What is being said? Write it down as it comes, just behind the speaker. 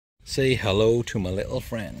say hello to my little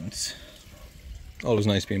friends. Always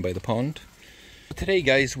nice being by the pond. Today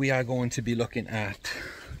guys, we are going to be looking at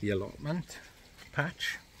the allotment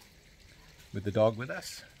patch with the dog with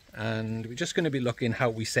us, and we're just going to be looking how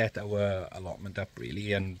we set our allotment up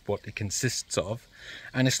really and what it consists of.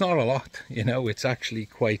 And it's not a lot, you know, it's actually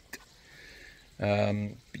quite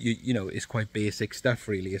you know, it's quite basic stuff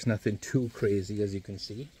really. It's nothing too crazy, as you can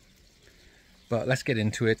see, but let's get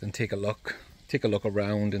into it and take a look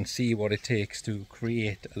around and see what it takes to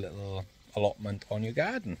create a little allotment on your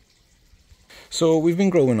garden. So we've been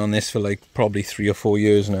growing on this for like probably 3 or 4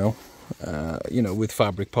 years now, you know, with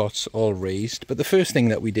fabric pots all raised. But the first thing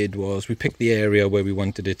that we did was we picked the area where we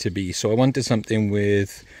wanted it to be. So I wanted something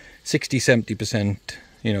with 60-70%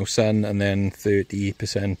 you know, sun, and then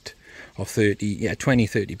 30% or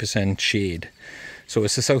 20-30% shade. So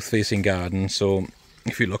it's a south facing garden, so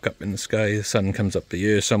if you look up in the sky, the sun comes up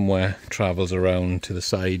here somewhere, travels around to the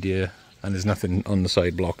side here, and there's nothing on the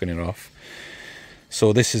side blocking it off.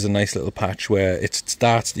 So this is a nice little patch where it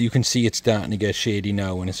starts, you can see it's starting to get shady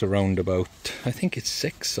now, and it's around about, I think it's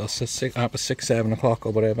 6 or 7 o'clock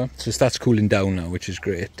or whatever. So it starts cooling down now, which is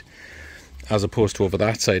great, as opposed to over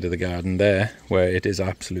that side of the garden there, where it is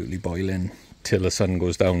absolutely boiling till the sun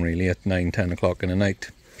goes down really at 9-10 o'clock in the night.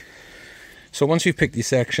 So once we've picked the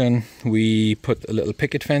section, we put a little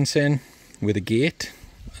picket fence in with a gate,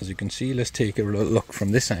 as you can see. Let's take a look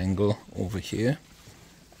from this angle over here.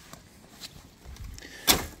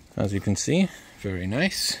 As you can see, very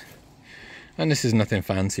nice. And this is nothing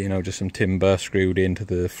fancy, you know, just some timber screwed into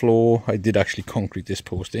the floor. I did actually concrete this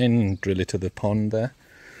post in and drill it to the pond there,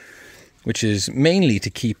 which is mainly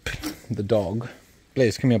to keep the dog,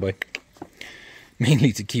 Blaze, come here boy,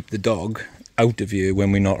 mainly to keep the dog out of here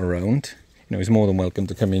when we're not around. You know, he's more than welcome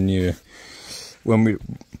to come in here when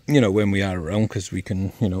we are around, because we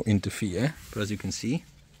can, you know, interfere. But as you can see,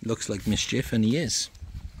 looks like mischief, and he is.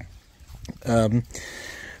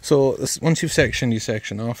 So once you've sectioned your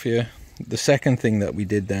section off here, the second thing that we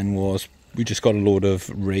did then was we just got a load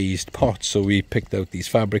of raised pots. So we picked out these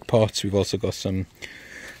fabric pots. We've also got some,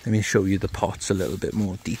 let me show you the pots a little bit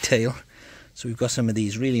more detail. So we've got some of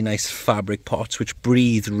these really nice fabric pots which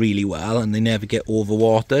breathe really well, and they never get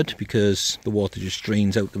overwatered because the water just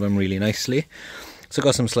drains out of them really nicely. So I've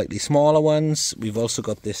got some slightly smaller ones. We've also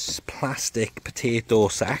got this plastic potato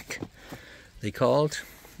sack, they called.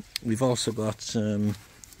 We've also got some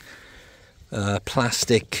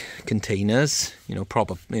plastic containers, you know,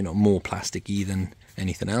 proper, you know, more plasticky than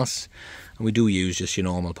anything else. And we do use just your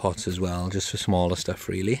normal pots as well, just for smaller stuff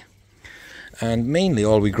really. And mainly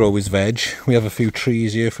all we grow is veg. We have a few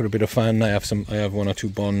trees here for a bit of fun. I have 1 or 2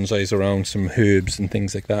 bonsais around, some herbs and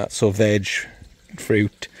things like that. So veg,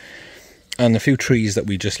 fruit, and a few trees that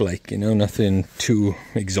we just like, you know, nothing too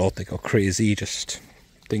exotic or crazy, just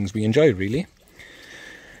things we enjoy really.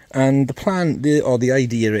 And the plan, or the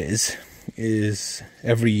idea is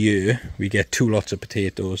every year we get 2 lots of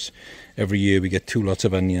potatoes, every year we get 2 lots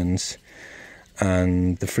of onions,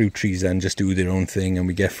 and the fruit trees then just do their own thing, and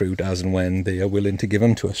we get fruit as and when they are willing to give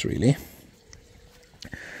them to us really.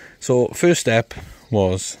 So first step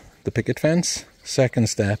was the picket fence. Second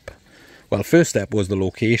step, well, first step was the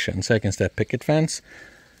location, second step picket fence.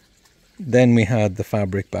 Then we had the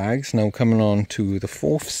fabric bags. Now coming on to the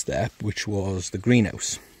fourth step, which was the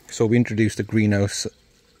greenhouse. So we introduced the greenhouse,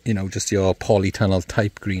 you know, just your polytunnel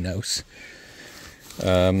type greenhouse,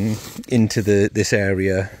 into this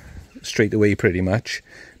area straight away pretty much,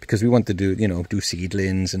 because we want to do, you know, do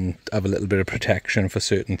seedlings and have a little bit of protection for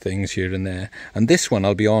certain things here and there. And this one,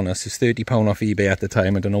 I'll be honest, is £30 off eBay at the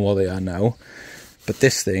time. I don't know what they are now, but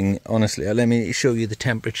this thing, honestly, let me show you the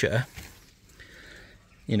temperature.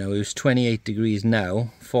 You know, it was 28 degrees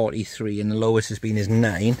now, 43, and the lowest has been is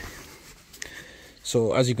 9.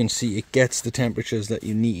 So as you can see, it gets the temperatures that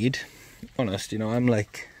you need. Honest, you know, I'm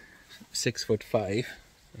like 6'5",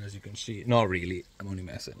 and as you can see, not really, I'm only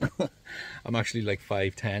messing. I'm actually like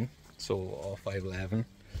 5'10", so, or 5'11",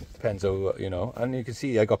 depends how, you know. And you can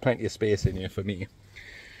see I got plenty of space in here for me,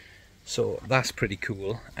 so that's pretty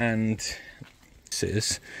cool. And this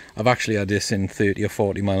is, I've actually had this in 30 or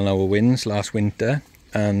 40 mile an hour winds last winter,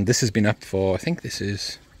 and this has been up for, I think this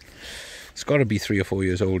is, it's got to be 3 or 4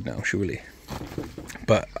 years old now surely.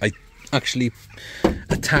 But I actually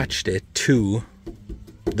attached it to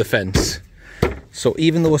the fence, so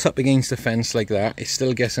even though it's up against the fence like that, it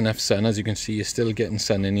still gets enough sun. As you can see, you're still getting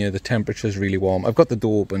sun in here. The temperature is really warm. I've got the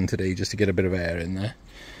door open today just to get a bit of air in there,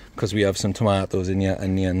 because we have some tomatoes in here,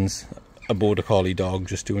 onions, a border collie dog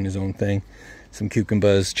just doing his own thing, some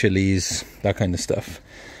cucumbers, chilies, that kind of stuff.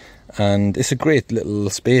 And it's a great little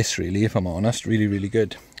space really, if I'm honest, really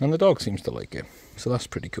good. And the dog seems to like it, so that's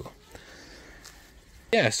pretty cool.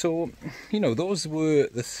 Yeah, so, you know, those were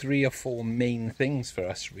the 3 or 4 main things for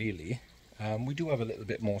us, really. We do have a little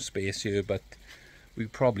bit more space here, but we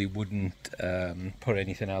probably wouldn't put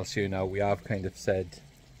anything else here now. We have kind of said,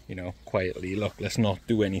 you know, quietly, look, let's not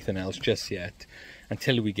do anything else just yet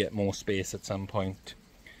until we get more space at some point,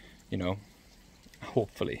 you know,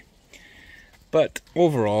 hopefully. But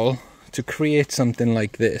overall, to create something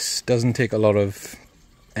like this doesn't take a lot of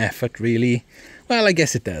effort, really. Well, I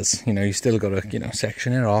guess it does. You know, you still got to, you know,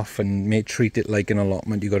 section it off and treat it like an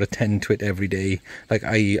allotment. You got to tend to it every day. Like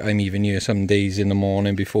I'm even here some days in the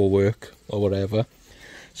morning before work or whatever.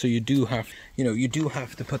 So you do have, you know, you do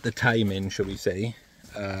have to put the time in, shall we say,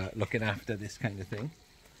 looking after this kind of thing.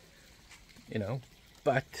 You know,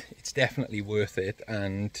 but it's definitely worth it.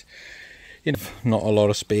 And, you know, not a lot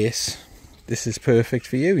of space. This is perfect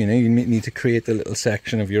for you. You know, you need to create a little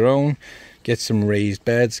section of your own, get some raised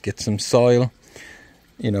beds, get some soil,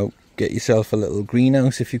 you know, get yourself a little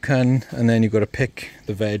greenhouse if you can, and then you've got to pick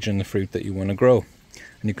the veg and the fruit that you want to grow.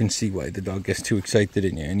 And you can see why the dog gets too excited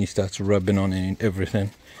in here and he starts rubbing on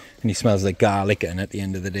everything, and he smells like garlic at the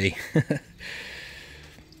end of the day.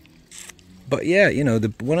 But yeah, you know,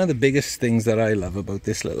 one of the biggest things that I love about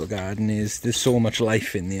this little garden is there's so much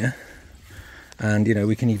life in there. And, you know,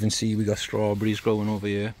 we can even see we got strawberries growing over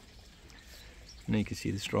here. And you can see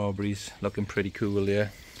the strawberries looking pretty cool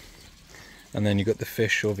there. And then you got the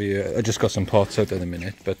fish over here. I just got some pots out at the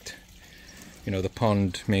minute, but, you know, the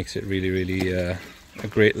pond makes it really, really a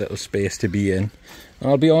great little space to be in. And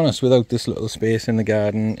I'll be honest, without this little space in the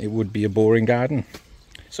garden, it would be a boring garden.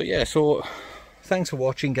 So yeah, so thanks for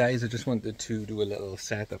watching, guys. I just wanted to do a little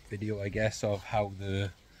setup video, I guess, of how the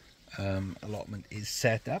allotment is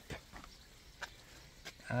set up.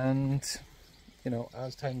 And, you know,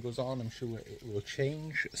 as time goes on, I'm sure it will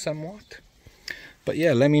change somewhat. But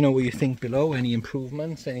yeah, let me know what you think below. Any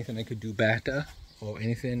improvements, anything I could do better, or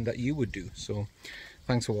anything that you would do. So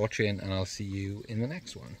thanks for watching, and I'll see you in the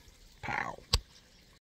next one. Pow!